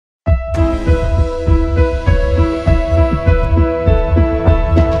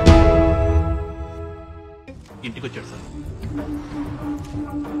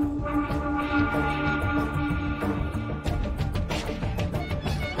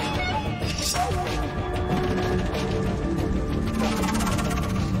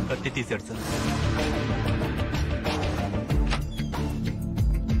కత్తి తీశాడు సార్.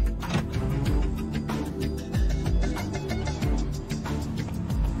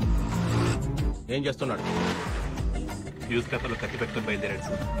 ఏం చేస్తున్నాడు? న్యూస్ పేపర్లో కత్తి పెట్టుకుని బయలుదేరాడు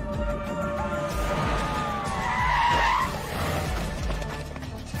సార్.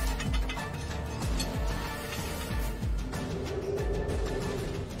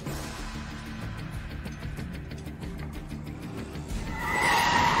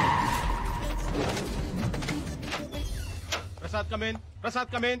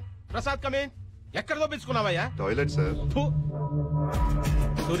 ప్రసాద్ కమేన్. ఎక్కడ దోపించుకున్నావయ్యా? Toilet sir.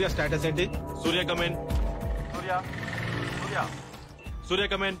 సూర్య స్టేటస్ ఏంటి? సూర్య కమేన్. సూర్య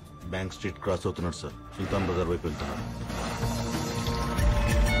కమేన్. బ్యాంక్ స్ట్రీట్ క్రాస్ అవుతున్నాడు సార్. సుల్తాన్ బజార్ వైపు వెళ్తున్నాడు.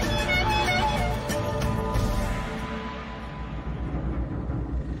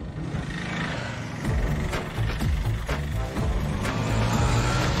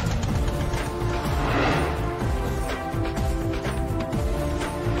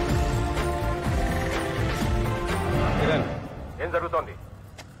 ఏం జరుగుతోంది?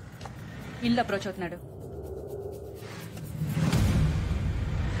 ఇల్లు అప్రోచ్ అవుతున్నాడు.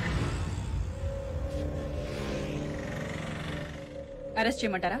 అరెస్ట్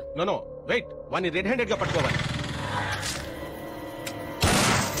చేయమంటారా? నో వెయిట్, వాడిని రెడ్ హ్యాండెడ్ గా పట్టుకోవాలి.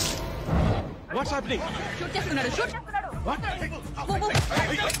 What's happening? షూట్ చేస్తున్నాడు. షూట్.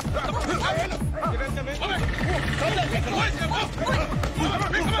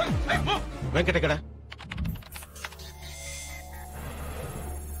 వెంకట ఎక్కడ?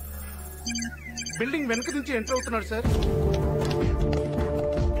 బిల్డింగ్ వెనక నుంచి ఎంటర్ అవుతున్నాడు సార్.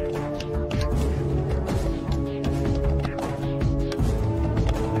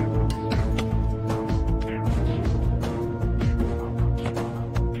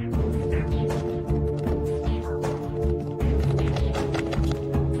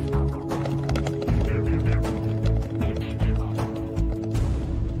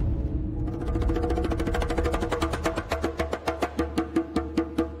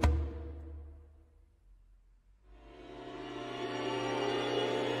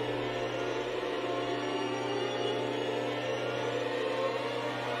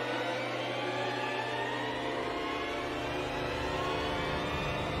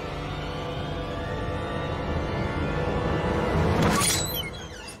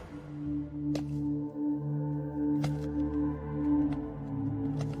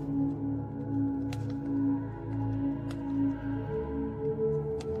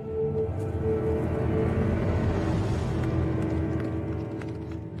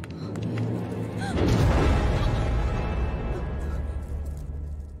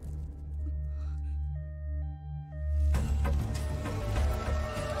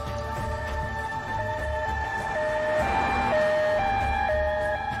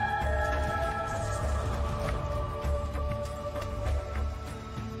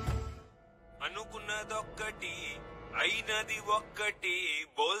 అనుకున్నదొక్కటి అయినది ఒక్కటి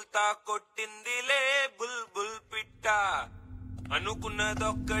బోల్తా కొట్టిందిలే బుల్బుల్ పిట్ట.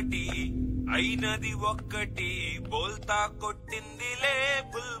 అనుకున్నదొక్కటి అయినది ఒక్కటి బోల్తా కొట్టిందిలే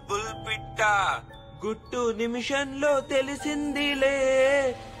బుల్బుల్ పిట్ట. గుట్టు నిమిషంలో తెలిసిందిలే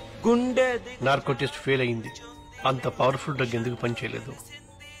గుండె. నార్కోటిస్ట్ ఫెయిల్ అయింది. అంత పవర్ఫుల్ డ్రగ్ ఎందుకు పనిచేయలేదు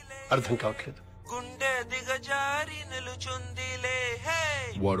అర్థం కావట్లేదు. గుండె దిగజారి నిలుచుందిలే.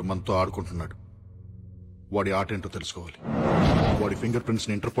 వాడు మనతో ఆడుకుంటున్నాడు. వాడి ఆట ఏంటో తెలుసుకోవాలి. వాడి ఫింగర్ ప్రింట్స్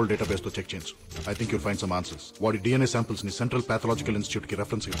ని ఇంటర్పోల్ డేటాబేస్ తో చెక్ చేయించు. I think you'll find some answers. వాడి డిఎన్ఏ శాంపిల్స్ ని సెంట్రల్ పాథలాజికల్ ఇన్స్టిట్యూట్ కి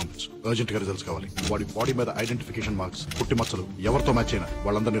రెఫరెన్స్ గా పంపించు. అర్జెంట్ గా రిజల్ట్స్ కావాలి. వాడి బాడీ మీద ఐడెంటిఫికేషన్ మార్క్స్, పుట్టి మచ్చలు ఎవరితో మ్యాచ్ అయినా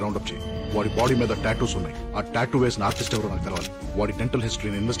వాళ్ళందరినీ రౌండప్ చేయి. వాడి బాడీ మీద టాటూస్ ఉన్నాయి. ఆ టాటూ వేసిన ఆర్టిస్ట్ ఎవరో నాకు తెలవాలి. వాడి డెంటల్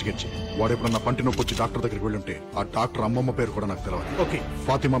హిస్టరీని ఇన్వెస్టిగేట్ చేయి. వాడు ఎప్పుడన్నా పంటి నొప్పి వచ్చి డాక్టర్ దగ్గరికి వెళ్ళుంటే ఆ డాక్టర్ అమ్మమ్మ పేరు కూడా నాకు తెలవాలి. ఓకే,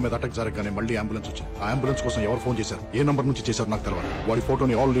 ఫాతిమా మీద అటాక్ జరగగానే మళ్ళీ అంబులెన్స్ వచ్చింది. ఆ అంబులెన్స్ కోసం ఎవరు ఫోన్ చేశారు, ఏ నంబర్ నుంచి చేశారు నాకు తెలవాలి. వాడి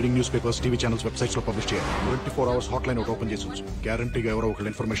ఫోటోని all leading news papers, TV channels, websites లో పబ్లిష్ చేయాలి. 24 hours హాట్ లైన్ ఒకటి ఓపెన్ చేసి ఉంచు. గ్యారంటీగా ఎవరో ఒకళ్ళు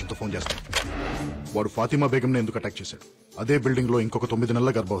ఇన్ఫర్మేషన్ తో ఫోన్ చేస్తారు. వాడు ఫాతిమా బేగం ని ఎందుకు అటాక్ చేశాడు? అదే బిల్డింగ్ లో ఇంకొక 9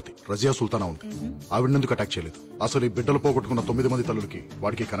 నెలల గర్భవతి రజియా సుల్తానా ఉంది. ఆవిడ ఎందుకు అటాక్ చేయలేదు? అసలు ఈ బిడ్డలు పోగొట్టుకున్న 9 మంది తల్లులకి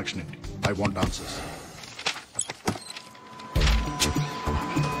వాడికి కనెక్షన్ ఏంటి? I want answers.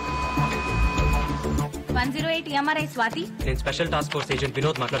 108 MRI Swathi. నేను special task force agent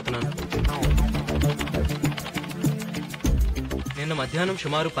Vinod మాట్లాడుతున్నాను. నిన్న మధ్యాహ్నం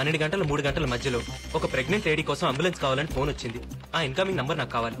సుమారు 12 గంటల 3 గంటల మధ్యలో ఒక ప్రెగ్నెంట్ లేడీ కోసం అంబులెన్స్ కావాలని ఫోన్ వచ్చింది. ఆ ఇన్కమింగ్ నంబర్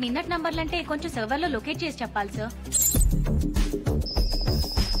నాకు కావాలి. నిన్నటి నంబర్లంటే కొంచెం సర్వర్ లో లొకేట్ చేసి చెప్పాలి సార్.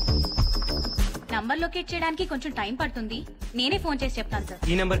 నంబర్ లొకేట్ చేయడానికి కొంచెం టైం పడుతుంది. నేనే ఫోన్ చేసి చెప్తాను సార్.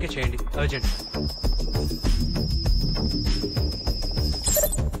 ఈ నెంబర్ కి చేయండి, అర్జెంట్.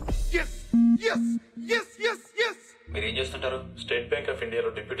 మీరేం చేస్తుంటారు? స్టేట్ బ్యాంక్ ఆఫ్ ఇండియాలో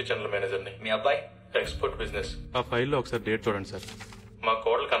డిప్యూటీ జనరల్ మేనేజర్ ని. మీ అబ్బాయి? Export business. ఆ ఫైల్లో ఒకసారి డేట్ చూడండి సార్. మా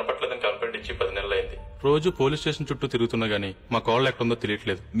కోడలు కనపట్లేదని కంప్లైంట్ ఇచ్చి 10 నెలలు అయింది. రోజు పోలీస్ స్టేషన్ చుట్టూ తిరుగుతున్నా గానీ మా కోడలు ఎక్కడుందో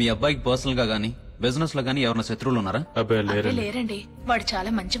తెలియట్లేదు. మీ అబ్బాయికి పర్సనల్ గా గానీ బిజినెస్ లో గానీ ఎవరైనా శత్రువులు ఉన్నారా? అబ్బాయి లేరండి. వాడు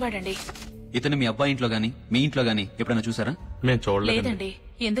చాలా మంచివాడండి. ఇతను మీ అబ్బాయి ఇంట్లో గానీ మీ ఇంట్లో గానీ ఎప్పుడైనా చూసారా? మేము చూడలేదండి. లేదండి.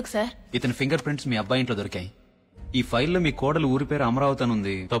 ఎందుకు సార్? ఇతని ఫింగర్ ప్రింట్స్ మీ అబ్బాయి ఇంట్లో దొరికాయి. ఈ ఫైల్లో మీ కోడలు ఊరి పేరు అమరావతి అని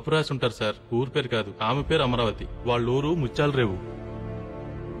ఉంది. తప్పు రాసి ఉంటారు సార్. ఊరు పేరు కాదు, ఆమె పేరు అమరావతి. వాళ్ళ ఊరు ముత్యాల రేవు.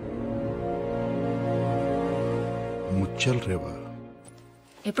 ముత్యాల రేవా?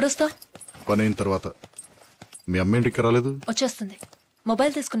 ఎప్పుడొస్తావు? పని అయిన తర్వాత. మీ అమ్మ ఇంటికి రాలేదు? వచ్చేస్తుంది.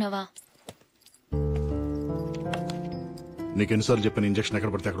 మొబైల్ తీసుకున్నావా? నీకెన్నిసార్లు చెప్పిన ఇంజక్షన్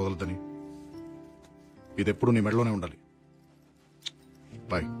ఎక్కడ పడితే అక్కడ వదలదని. ఇది ఎప్పుడు నీ మెడలోనే ఉండాలి.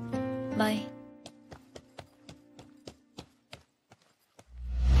 Bye. Bye.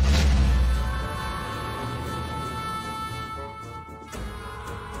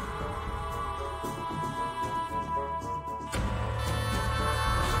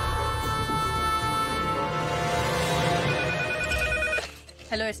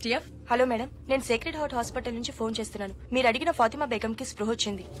 Hello STF. Hello madam, నేను సేక్రెడ్ హార్ట్ హాస్పిటల్ నుంచి ఫోన్ చేస్తున్నాను. మీరు అడిగిన ఫాతిమా బేగం కి స్పృహ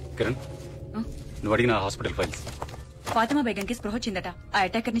వచ్చింది. కిరణ్, నువ్వు అడిగిన హాస్పిటల్ ఫైల్స్. ఫాతిమా బేగం కి స్పృహ వచ్చిందట. ఆ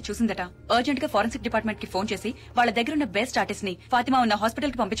అటాకర్ ని చూసిందట. అర్జెంట్ గా ఫోరెన్సిక్ డిపార్ట్మెంట్ కి ఫోన్ చేసి వాళ్ళ దగ్గర ఉన్న బెస్ట్ ఆర్టిస్ట్ ని ఫాతిమా ఉన్న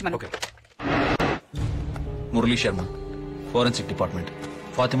హాస్పిటల్ కి పంపించమను. Murali Sharma, forensic department.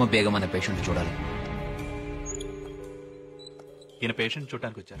 ఫాతిమా బేగం అనే పేషెంట్ చూడాలి. ఈయన పేషెంట్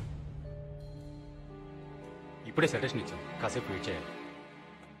చూడటానికి వచ్చారు. ఇప్పుడే సజెషన్ ఇచ్చాను, కాసేపు వెయిట్ చేయాలి.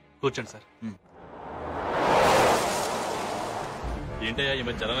 కూర్చోండి సార్. ఏంటయ్యా ఈ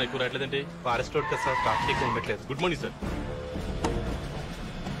మధ్య జనం ఎక్కువ రావట్లేదండి? ఫారెస్ట్ రోడ్ కదా సార్, ట్రాఫిక్ ఎక్కువ ఉండట్లేదు. Good morning sir.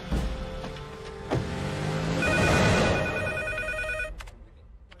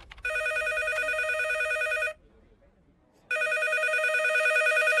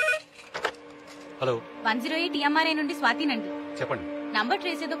 Hello, 108 TMRA నుండి స్వాతినండి. చెప్పండి. నంబర్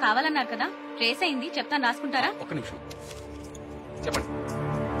ట్రేస్ ఏదో కావాలన్నారు కదా, ట్రేస్ అయింది. చెప్తాను, రాసుకుంటారా? ఒక్క నిమిషం చెప్పండి.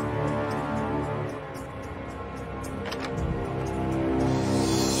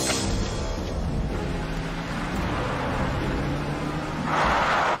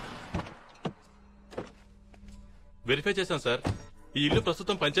 వెరిఫై చేశాం సార్. ఈ ఇల్లు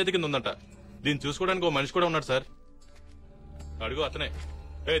ప్రస్తుతం పంచాయతీ కింద ఉందంట. దీన్ని చూసుకోవడానికి ఓ మనిషి కూడా ఉన్నాడు సార్. అడుగు అతనే.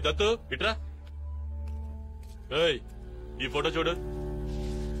 ఏ దత్తు ఇట్రా. ఏయ్ ఈ ఫోటో చూడు.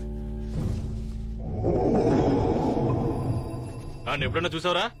 ఎప్పుడన్నా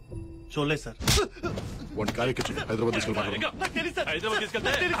చూసావరా? చూడలేదు సార్. వాడి కార్యక్రమం హైదరాబాద్ తీసుకెళ్ళి హైదరాబాద్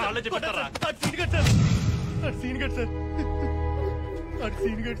తీసుకెళ్తే వాళ్ళే చెప్పారా?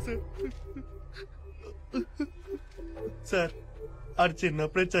 సార్ ఆడు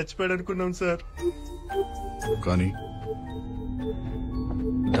చిన్నప్పుడే చచ్చిపోయాడు అనుకున్నాం సార్. కానీ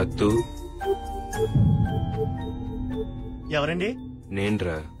దత్తు ఎవరండి?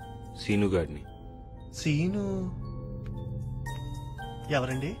 నేన్రా సీనుగాడిని. సీను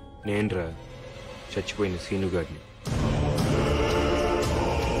ఎవరండి? నేన్రా చచ్చిపోయిన సీనుగాడిని.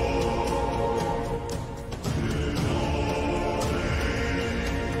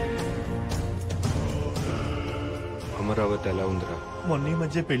 అమరావతి ఎలా ఉందిరా? మొన్న ఈ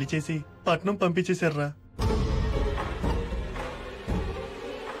మధ్య పెళ్లి చేసి పట్నం పంపించేశారా.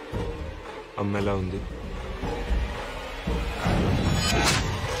 అమ్మ ఎలా ఉంది?